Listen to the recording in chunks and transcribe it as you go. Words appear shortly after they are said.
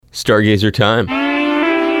Stargazer time.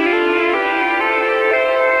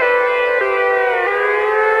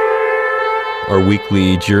 Our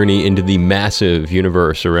weekly journey into the massive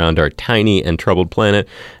universe around our tiny and troubled planet.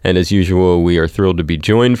 And as usual, we are thrilled to be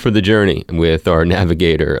joined for the journey with our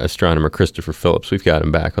navigator, astronomer Christopher Phillips. We've got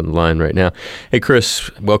him back on the line right now. Hey,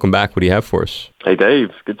 Chris, welcome back. What do you have for us? Hey,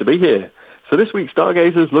 Dave. Good to be here. So this week,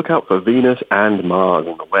 stargazers look out for Venus and Mars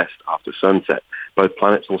in the west after sunset. Both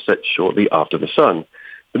planets will set shortly after the sun.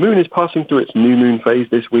 The moon is passing through its new moon phase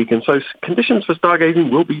this week, and so conditions for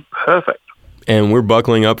stargazing will be perfect. And we're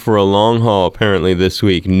buckling up for a long haul, apparently, this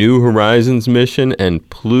week. New Horizons mission and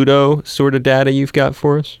Pluto sort of data you've got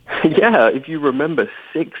for us? Yeah, if you remember,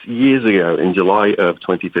 6 years ago, in July of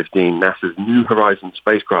 2015, NASA's New Horizons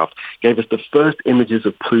spacecraft gave us the first images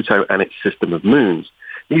of Pluto and its system of moons.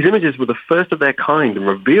 These images were the first of their kind and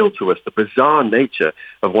revealed to us the bizarre nature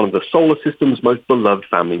of one of the solar system's most beloved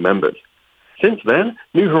family members. Since then,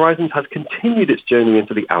 New Horizons has continued its journey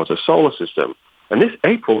into the outer solar system. And this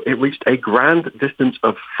April, it reached a grand distance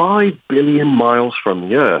of 5 billion miles from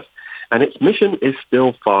the Earth. And its mission is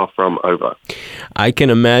still far from over. I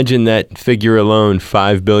can imagine that figure alone,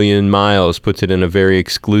 5 billion miles, puts it in a very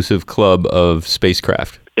exclusive club of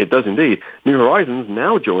spacecraft. It does indeed. New Horizons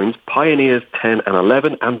now joins Pioneers 10 and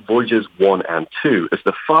 11 and Voyagers 1 and 2 as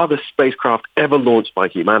the farthest spacecraft ever launched by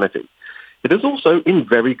humanity. It is also in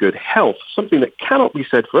very good health, something that cannot be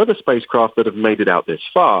said for other spacecraft that have made it out this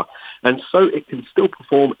far, and so it can still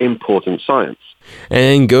perform important science.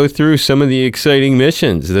 And go through some of the exciting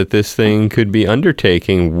missions that this thing could be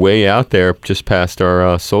undertaking way out there just past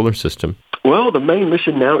our solar system. Well, the main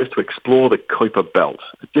mission now is to explore the Kuiper Belt,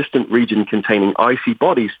 a distant region containing icy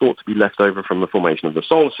bodies thought to be left over from the formation of the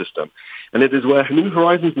solar system. And it is where New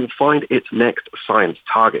Horizons will find its next science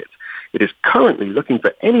target. It is currently looking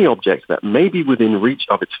for any object that may be within reach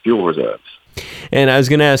of its fuel reserves. And I was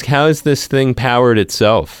going to ask, how is this thing powered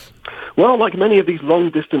itself? Well, like many of these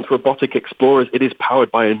long-distance robotic explorers, it is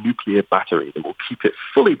powered by a nuclear battery that will keep it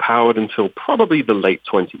fully powered until probably the late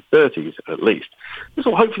 2030s, at least. This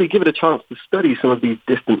will hopefully give it a chance to study some of these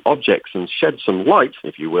distant objects and shed some light,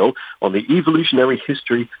 if you will, on the evolutionary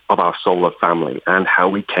history of our solar family and how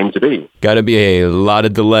we came to be. Got to be a lot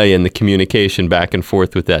of delay in the communication back and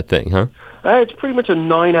forth with that thing, huh? It's pretty much a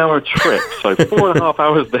 9-hour trip, so 4.5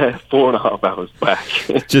 hours there, 4.5 hours back.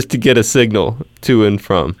 Just to get a signal to and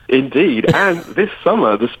from. Indeed, and this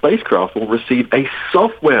summer the spacecraft will receive a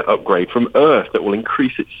software upgrade from Earth that will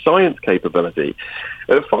increase its science capability.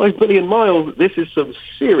 At 5 billion miles, this is some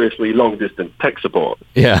seriously long-distance tech support.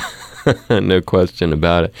 Yeah, no question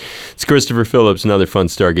about it. It's Christopher Phillips, another fun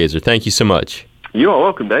Stargazer. Thank you so much. You are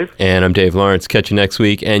welcome, Dave. And I'm Dave Lawrence. Catch you next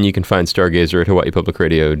week, and you can find Stargazer at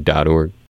hawaiipublicradio.org.